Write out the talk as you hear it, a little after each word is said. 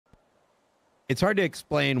it's hard to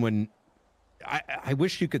explain when I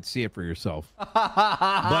wish you could see it for yourself.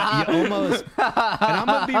 But you almost, and I'm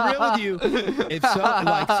gonna be real with you. If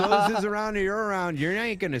Soze is around or you're around, you're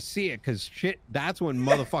not gonna see it because shit. That's when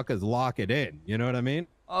motherfuckers lock it in. You know what I mean?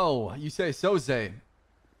 Oh, you say Soze,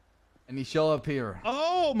 and he show up here.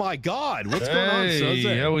 Oh my God, what's going on,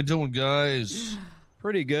 Soze? How we doing, guys?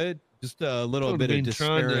 Pretty good. Just a little bit of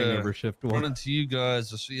despairing over shift one. Run into you guys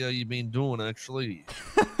to see how you been doing, actually.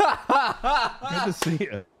 Good to see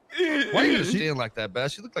you. Why are you stand like that,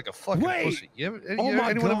 Bass? You look like a fucking pussy.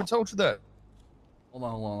 Anyone ever told you that?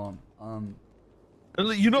 Hold on.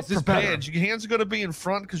 You're not prepared. Your hands are going to be in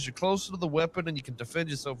front because you're closer to the weapon and you can defend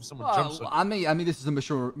yourself if someone jumps on you. I mean, this is a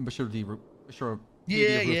mature.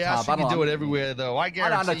 Yeah, I see you do it everywhere, though. I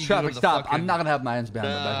guarantee on a traffic stop. I'm not gonna have my hands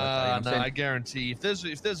behind my back like that. I guarantee. If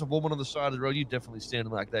there's a woman on the side of the road, you definitely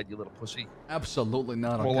standing like that, you little pussy. Absolutely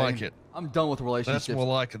not. More like it. I'm done with relationships. That's more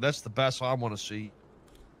like it. That's the best I want to see.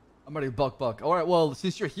 I'm ready to buck. All right. Well,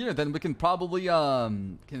 since you're here, then we can probably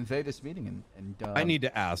convey this meeting and. I need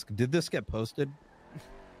to ask. Did this get posted?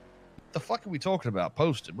 The fuck are we talking about?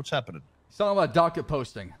 Posted? What's happening? He's talking about docket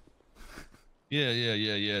posting.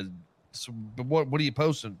 Yeah. So, but what are you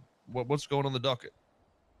posting? What's going on the docket?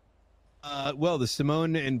 Well, the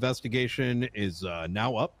Simone investigation is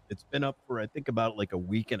now up. It's been up for I think about like a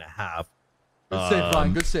week and a half. Good save,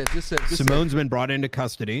 Ryan. Good save. Simone's been brought into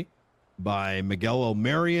custody by Miguel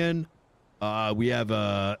O'Marion. We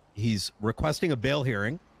have he's requesting a bail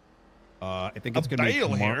hearing. I think it's going to be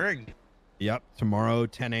bail hearing. Yep, tomorrow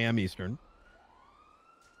 10 a.m. Eastern.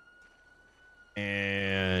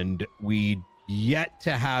 And we yet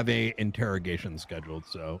to have a interrogation scheduled,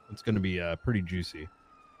 so it's going to be pretty juicy.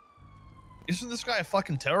 Isn't this guy a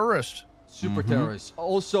fucking terrorist? Super terrorist.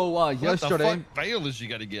 Also, yesterday. What the fuck bail is you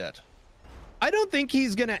got to get? I don't think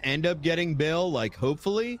he's going to end up getting bail, like,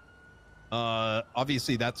 hopefully.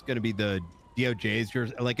 Obviously, that's going to be the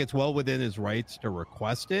DOJ's. Like, it's well within his rights to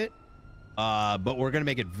request it. But we're going to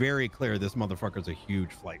make it very clear this motherfucker's a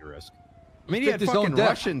huge flight risk. I mean, he had fucking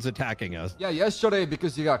Russians attacking us. Yeah, yesterday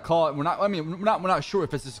because he got caught. We're not sure if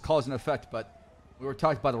this is cause and effect, but we were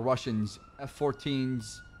attacked by the Russians.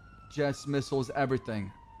 F-14s, jets, missiles,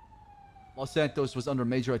 everything. Los Santos was under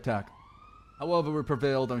major attack. However, we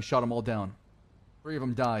prevailed and shot them all down. 3 of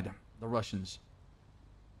them died. The Russians.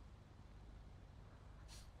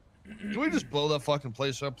 Can we just blow that fucking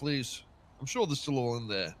place up, please? I'm sure there's still all in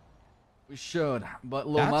there. We should, but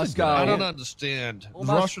Moscow. I don't understand. The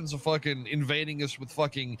Russians are fucking invading us with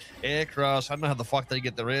fucking aircrafts. I don't know how the fuck they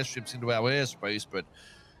get their airships into our airspace, but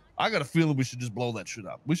I got a feeling we should just blow that shit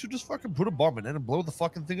up. We should just fucking put a bomb in it and blow the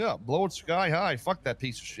fucking thing up. Blow it sky high. Fuck that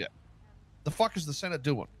piece of shit. The fuck is the Senate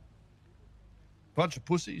doing? Bunch of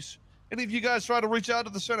pussies. Any of you guys try to reach out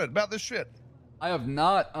to the Senate about this shit? I have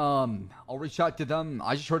not. I'll reach out to them.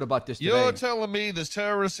 I just heard about this today. You're telling me there's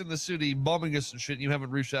terrorists in the city bombing us and shit, and you haven't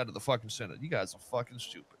reached out to the fucking Senate. You guys are fucking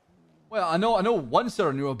stupid. Well, I know one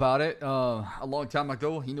senator knew about it a long time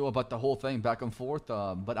ago. He knew about the whole thing back and forth,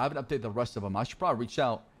 but I haven't updated the rest of them. I should probably reach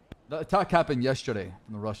out. The attack happened yesterday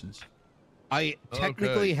from the Russians. I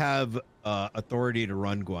technically have authority to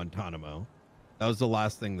run Guantanamo. That was the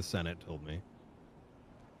last thing the Senate told me.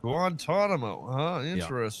 Guantanamo, huh?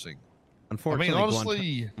 Interesting. Yeah. Unfortunately, I mean,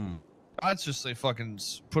 honestly, I'd just say fucking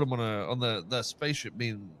put them on that spaceship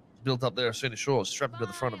being built up there at Sandy Shores, strap them to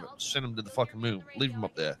the front of it, send them to the fucking moon, leave them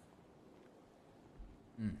up there.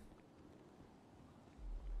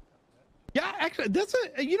 Yeah, actually,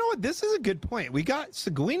 you know what? This is a good point. We got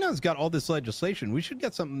Seguina's got all this legislation. We should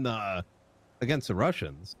get something against the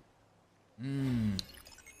Russians.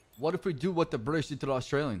 What if we do what the British did to the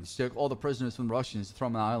Australians? Take all the prisoners from the Russians, throw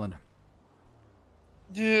them on the island.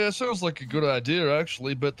 Yeah, sounds like a good idea,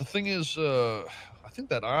 actually. But the thing is, I think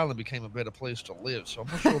that island became a better place to live, so I'm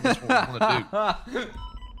not sure that's what we want to do.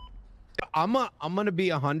 I'm gonna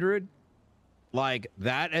be 100. Like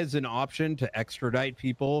that as an option to extradite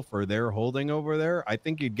people for their holding over there. I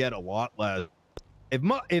think you'd get a lot less.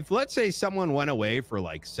 If let's say someone went away for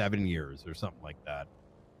like 7 years or something like that,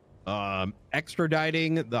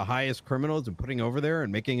 extraditing the highest criminals and putting over there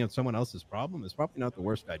and making it someone else's problem is probably not the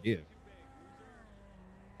worst idea.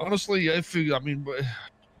 Honestly,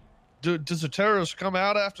 does a terrorist come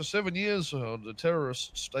out after 7 years, or do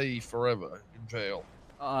terrorists stay forever in jail?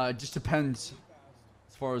 It just depends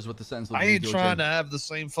as far as what the sentence will be. I ain't trying to have the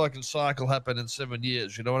same fucking cycle happen in 7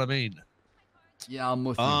 years. You know what I mean? Yeah, I'm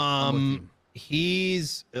with you.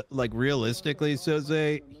 He's like realistically,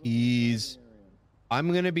 Soze,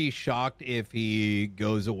 I'm gonna be shocked if he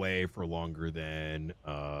goes away for longer than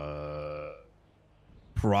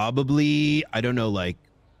probably, I don't know, like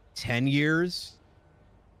 10 years.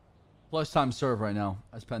 Plus time served right now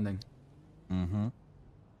as pending. Mm-hmm.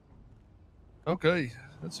 Okay,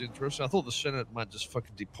 that's interesting. I thought the Senate might just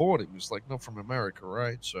fucking deport him. It's like, not from America,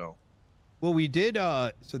 right? So, Well, we did.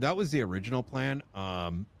 So that was the original plan.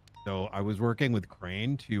 So I was working with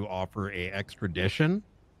Crane to offer a extradition.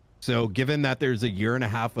 So given that there's a year and a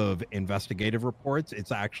half of investigative reports,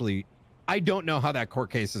 it's actually, I don't know how that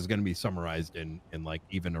court case is going to be summarized in like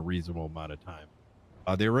even a reasonable amount of time.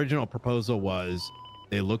 The original proposal was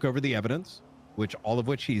they look over the evidence, which all of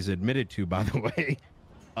which he's admitted to, by the way.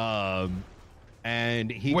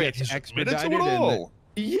 And he gets extradited.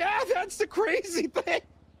 Yeah, that's the crazy thing.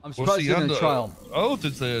 I'm surprised he's in a trial. Oh,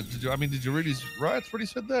 did you read his rights? What he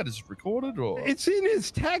said that? Is it recorded or? It's in his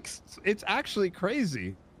texts. It's actually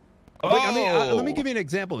crazy. Oh. Like, I mean, let me give you an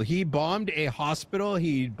example. He bombed a hospital.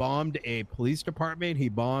 He bombed a police department. He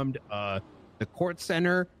bombed the court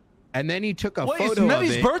center. And then he took a photo of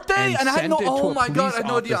it birthday? and I had no. It to Oh a my god! I had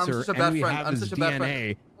no police idea. I'm officer, such a bad and we friend. have I'm his such a bad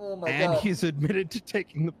DNA, friend. Oh my and god! he's admitted to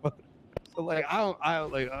taking the photo. So like,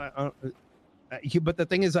 but the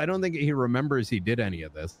thing is, I don't think he remembers he did any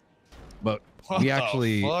of this. But we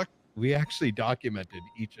actually documented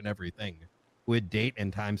each and everything with date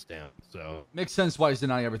and timestamp. So makes sense why he's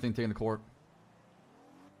denying everything taken to court.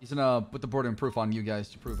 He's gonna put the burden of proof on you guys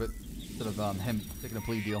to prove it instead of him taking a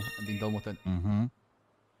plea deal and being done with it. Mm-hmm.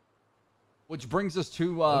 Which brings us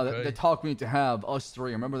to the talk we need to have, us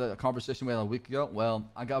three. Remember that conversation we had a week ago? Well,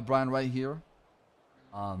 I got Brian right here.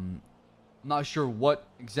 I'm not sure what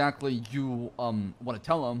exactly you want to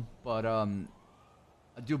tell him, but I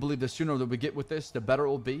do believe the sooner that we get with this, the better it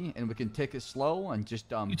will be, and we can take it slow and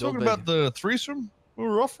just You talking about the threesome we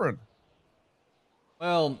were offering?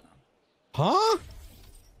 Well, huh?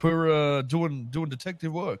 For doing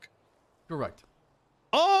detective work. Correct.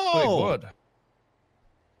 Oh, wait, what?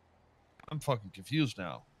 I'm fucking confused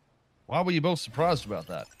now. Why were you both surprised about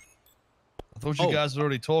that? I thought you guys had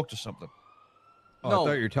already talked or something. Oh, no, I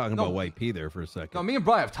thought you were talking about White P there for a second. No, me and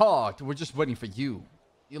Brian have talked. We're just waiting for you.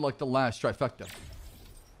 You're like the last trifecta.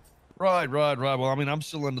 Right. Well, I mean, I'm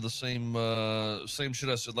still into the same shit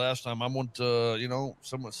I said last time. I want,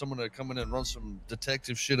 someone to come in and run some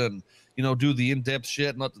detective shit and, do the in-depth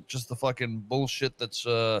shit, not just the fucking bullshit that's,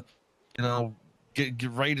 get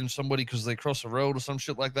raiding somebody because they cross a road or some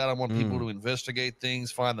shit like that. I want people to investigate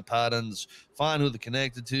things, find the patterns, find who they're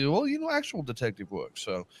connected to. Well, actual detective work.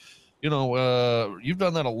 So, you've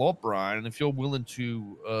done that a lot, Brian. And if you're willing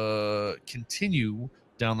to continue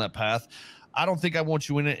down that path, I don't think I want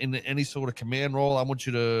you in any sort of command role. I want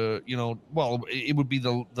you to, it would be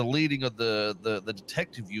the leading of the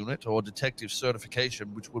detective unit or detective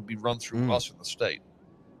certification, which would be run through us in the state.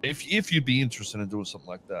 If you'd be interested in doing something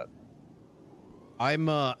like that.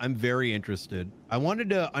 I'm very interested. I wanted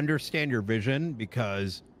to understand your vision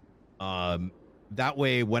because that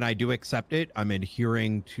way when I do accept it, I'm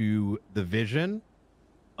adhering to the vision.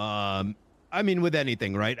 I mean, with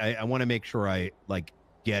anything, right? I want to make sure I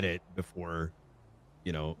get it before,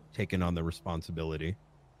 taking on the responsibility.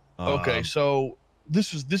 Okay, so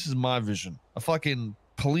this is my vision. A fucking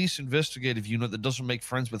police investigative unit that doesn't make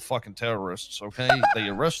friends with fucking terrorists, okay? They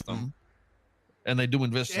arrest them. And they do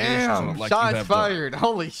investigations on it like shots you have fired. done.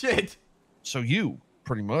 Holy shit. So you,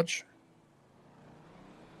 pretty much.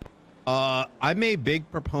 I'm a big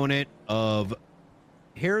proponent of,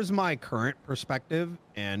 here's my current perspective,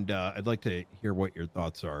 and I'd like to hear what your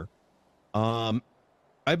thoughts are.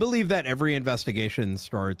 I believe that every investigation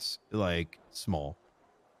starts small.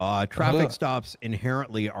 Traffic stops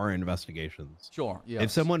inherently are investigations. Sure. Yeah. If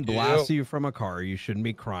someone blasts you from a car, you shouldn't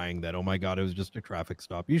be crying that, oh my God, it was just a traffic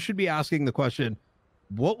stop. You should be asking the question,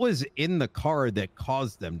 what was in the car that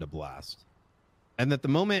caused them to blast? And that the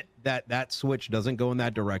moment that switch doesn't go in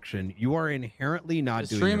that direction, you are inherently not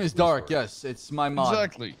doing. The stream is dark. Yes, it's my mod.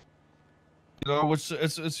 Exactly. That's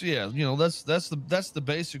the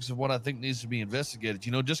basics of what I think needs to be investigated.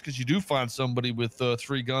 Just because you do find somebody with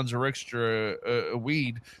 3 guns or extra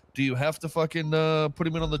weed, do you have to fucking put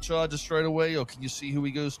him in on the charges straight away, or can you see who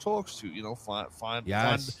he talks to? Find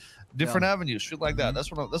different avenues, shit like that.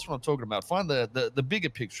 That's what I'm talking about. Find the bigger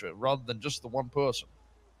picture rather than just the one person.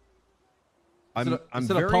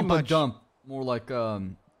 Instead of pump and dump, more like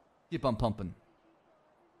keep on pumping.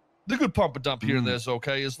 The good pump and dump here and there is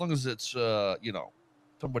okay, as long as it's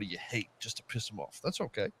somebody you hate just to piss them off. That's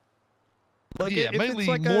okay. Mainly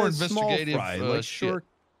more investigative. Sure.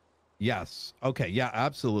 Yes. Okay. Yeah.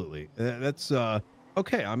 Absolutely. That's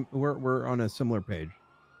okay. We're on a similar page.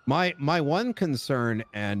 My one concern,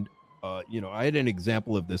 and I had an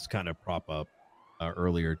example of this kind of prop up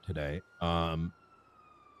earlier today.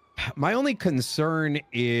 My only concern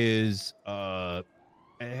is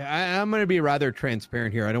I'm going to be rather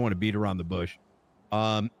transparent here. I don't want to beat around the bush.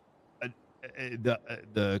 The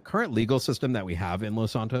current legal system that we have in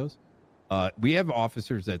Los Santos, we have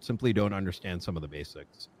officers that simply don't understand some of the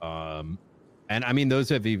basics. And I mean, those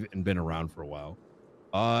have even been around for a while,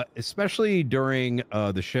 especially during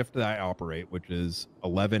the shift that I operate, which is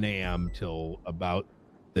 11 a.m. till about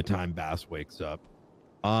the time Bass wakes up.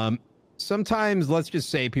 Sometimes, let's just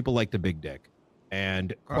say, people like to big dick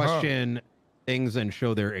and question things and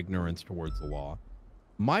show their ignorance towards the law.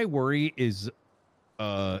 My worry is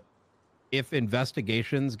if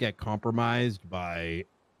investigations get compromised by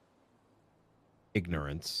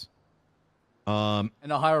ignorance. And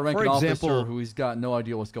a higher ranking officer who's got no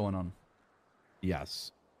idea what's going on.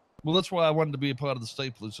 Yes. Well, that's why I wanted to be a part of the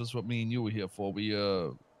state police. That's what me and you were here for.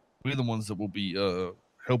 We're the ones that will be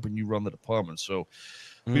helping you run the department. So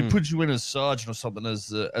we put you in as sergeant or something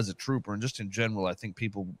as a trooper, and just in general, I think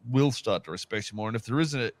people will start to respect you more. And if there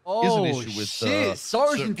is an issue with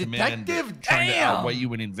sergeant detective, trying to outweigh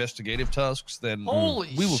you in investigative tasks, then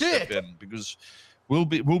we will step in because we'll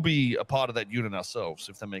be a part of that unit ourselves,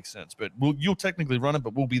 if that makes sense. But you'll technically run it,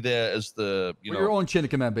 but we'll be there as the your own chain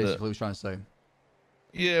of command, basically. Was trying to say.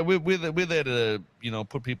 Yeah, we're there to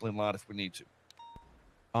put people in line if we need to.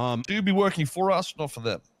 So you'll be working for us, not for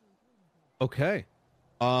them. Okay.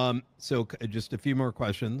 So just a few more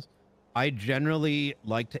questions. I generally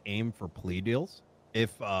like to aim for plea deals.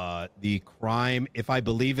 If the crime, if I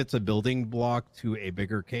believe it's a building block to a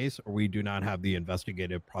bigger case, or we do not have the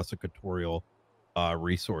investigative prosecutorial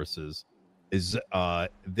resources,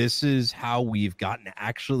 this is how we've gotten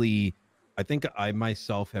actually. I think I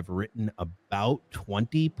myself have written about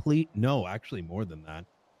 20 no, actually more than that.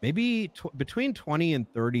 Maybe between 20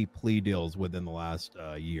 and 30 plea deals within the last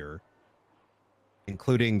year,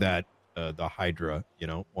 including that the Hydra,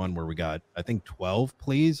 one where we got, I think, 12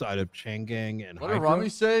 pleas out of Changang and Hydra. What did Rami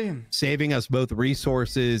say? Saving us both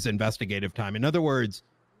resources, investigative time. In other words,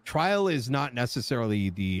 trial is not necessarily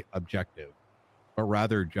the objective, but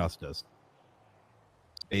rather justice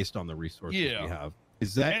based on the resources we have.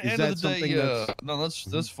 Is that something that's... No,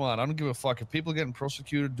 that's fine. I don't give a fuck. If people are getting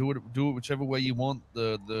prosecuted, do it whichever way you want.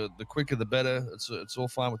 The quicker the better. It's all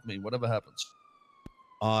fine with me. Whatever happens.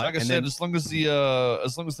 Like I said, as long as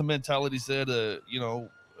the mentality's there to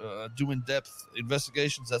do in-depth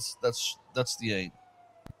investigations, that's the aim.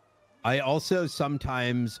 I also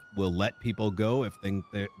sometimes will let people go if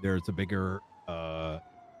there's a bigger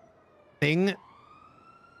thing.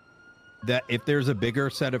 That if there's a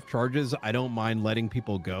bigger set of charges, I don't mind letting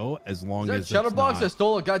people go as long as it's Shutterbox that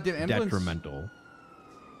stole a goddamn ambulance? Detrimental.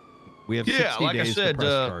 We have 60 like days I said, to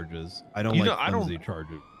press charges. I don't like flimsy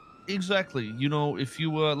charges. Exactly. If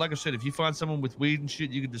you like I said, if you find someone with weed and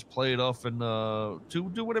shit, you can just play it off and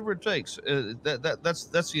do whatever it takes.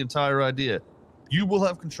 That's the entire idea. You will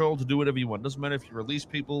have control to do whatever you want. Doesn't matter if you release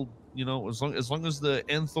people. As long as the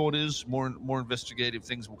end thought is more investigative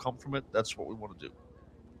things will come from it. That's what we want to do.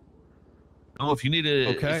 If you need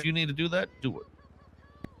to do that, do it.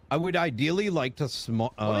 I would ideally like to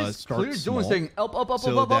start small, saying up,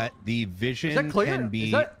 so that the vision can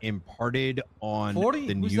be imparted on 40?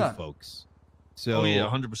 The new folks. So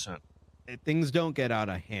 100%. Things don't get out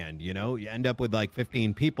of hand. You end up with like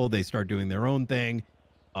 15 people. They start doing their own thing.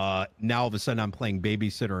 Now all of a sudden I'm playing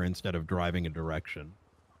babysitter instead of driving a direction.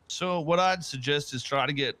 So what I'd suggest is try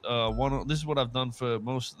to get this is what I've done for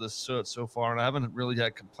most of the certs so far, and I haven't really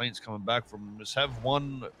had complaints coming back from them, is have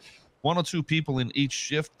one or two people in each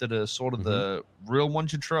shift that are sort of the real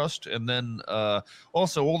ones you trust, and then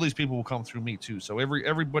also all these people will come through me too. So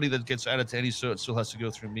everybody that gets added to any cert still has to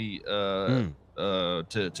go through me to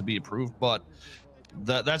be approved, but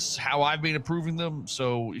that's how I've been approving them.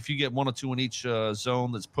 So if you get one or two in each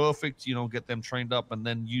zone, that's perfect. Get them trained up, and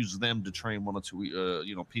then use them to train one or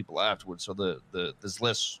two people afterwards. So there's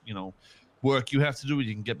less work you have to do.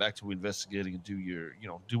 You can get back to investigating and do your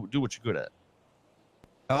do what you're good at.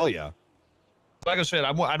 Oh yeah. Like I said,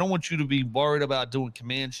 I don't want you to be worried about doing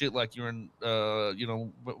command shit like you're in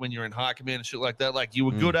when you're in high command and shit like that. Like you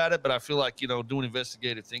were good at it, but I feel like doing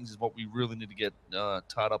investigative things is what we really need to get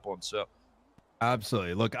tied up on. So.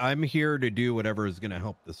 Absolutely. Look, I'm here to do whatever is going to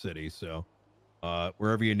help the city. So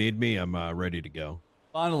wherever you need me, I'm ready to go.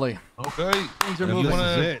 Finally. Okay. Things are moving. This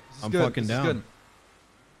is it. I'm fucking down.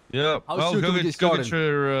 Yeah. How soon can we get started?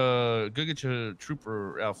 Go get your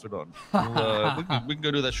trooper outfit on. We can go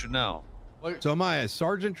do that shit now. So am I a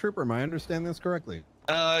sergeant trooper? Am I understanding this correctly?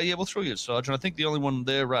 Yeah, we'll throw you a sergeant. I think the only one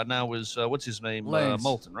there right now is what's his name?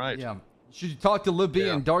 Moulton, right? Yeah. Should you talk to Libby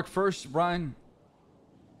and Dark first, Brian?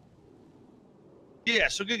 Yeah,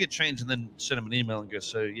 so go get changed and then send him an email and go,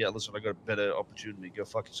 so yeah, listen, I got a better opportunity. Go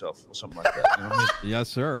fuck yourself or something like that. You know what I mean? Yes,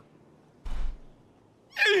 sir.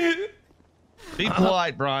 Be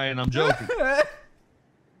polite, Brian. I'm joking.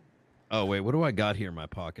 Oh wait, what do I got here in my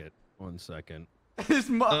pocket? 1 second.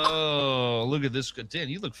 Oh, look at this. Dan,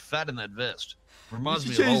 you look fat in that vest. Reminds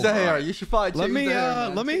me of change old the hair. Brian. You should probably change the hair.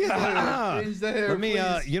 Let me change the hair. let me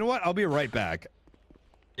please. you know what? I'll be right back.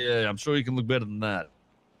 Yeah, I'm sure you can look better than that.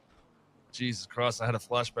 Jesus Christ, I had a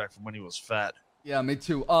flashback from when he was fat. Yeah, me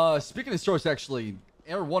too. Speaking of stores, actually,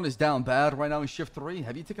 Air 1 is down bad right now in Shift 3.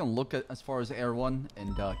 Have you taken a look at as far as Air 1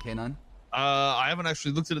 and K9? I haven't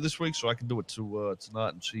actually looked at it this week, so I can do it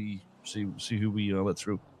tonight and see who we let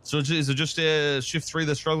through. So is it just Shift 3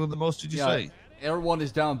 that's struggling the most? Did you say? Air 1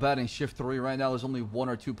 is down bad in Shift 3 right now. There's only 1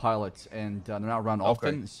 or 2 pilots, and they're not around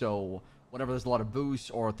often. So whenever there's a lot of boost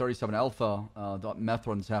or 37 Alpha, the meth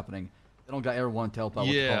runs happening. They don't got Air 1 to help out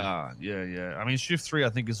with the problem. Yeah. I mean, Shift 3, I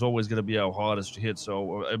think, is always going to be our hardest to hit,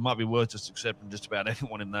 so it might be worth just accepting just about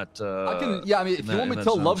anyone in that. I mean, if you want me to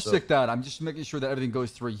tell Lovesick that, I'm just making sure that everything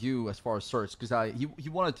goes through you as far as search, because he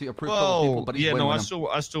wanted to approve people, but he's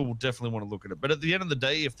I still definitely want to look at it. But at the end of the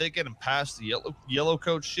day, if they're getting past the yellow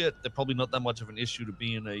code shit, they're probably not that much of an issue to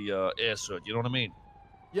be in a air cert. You know what I mean?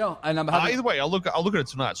 Yeah, and I'm having... either way, I'll look at it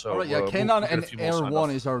tonight. So all right, yeah, K9 and Air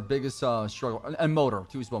 1 is our biggest struggle, and motor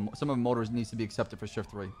too as well. Some of the motors needs to be accepted for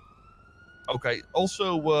Shift 3. Okay.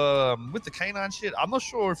 Also, with the K9 shit, I'm not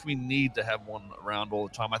sure if we need to have one around all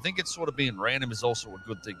the time. I think it's sort of being random is also a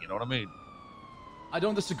good thing. You know what I mean? I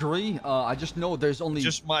don't disagree. I just know there's only...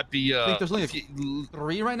 Just might be... I think there's only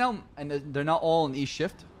 3 right now, and they're not all in each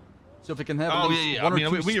shift. So if we can have at least one or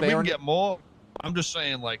two we spare... can get more. I'm just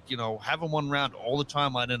saying, like, you know, having one round all the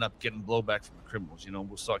time, I'd end up getting blowback from the criminals. You know,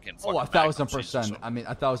 we'll start getting. Oh, 1,000%. I mean,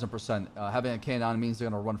 1,000%. Having a K9 means they're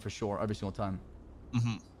gonna run for sure every single time.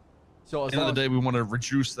 Mm-hmm. So at the end of the day, we want to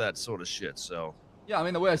reduce that sort of shit. So. Yeah, I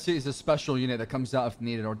mean, the way I see it is a special unit that comes out if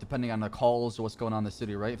needed, or depending on the calls or what's going on in the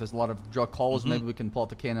city, right? If there's a lot of drug calls, maybe we can pull out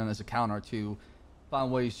the K9 as a counter to find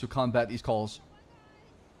ways to combat these calls.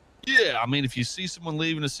 Yeah, I mean, if you see someone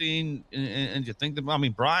leaving a scene and you think that, I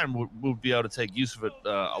mean, Brian would be able to take use of it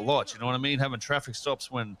a lot. You know what I mean? Having traffic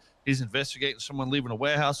stops when he's investigating someone leaving a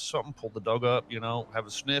warehouse or something, pull the dog up, you know, have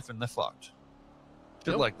a sniff, and they're fucked.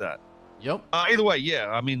 Shit like that. Yep. Either way,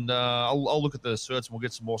 yeah. I mean, I'll look at the certs and we'll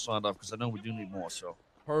get some more signed off because I know we do need more. So.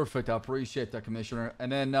 Perfect. I appreciate that, Commissioner.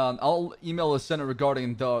 And then I'll email the Senate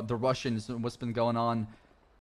regarding the Russians and what's been going on.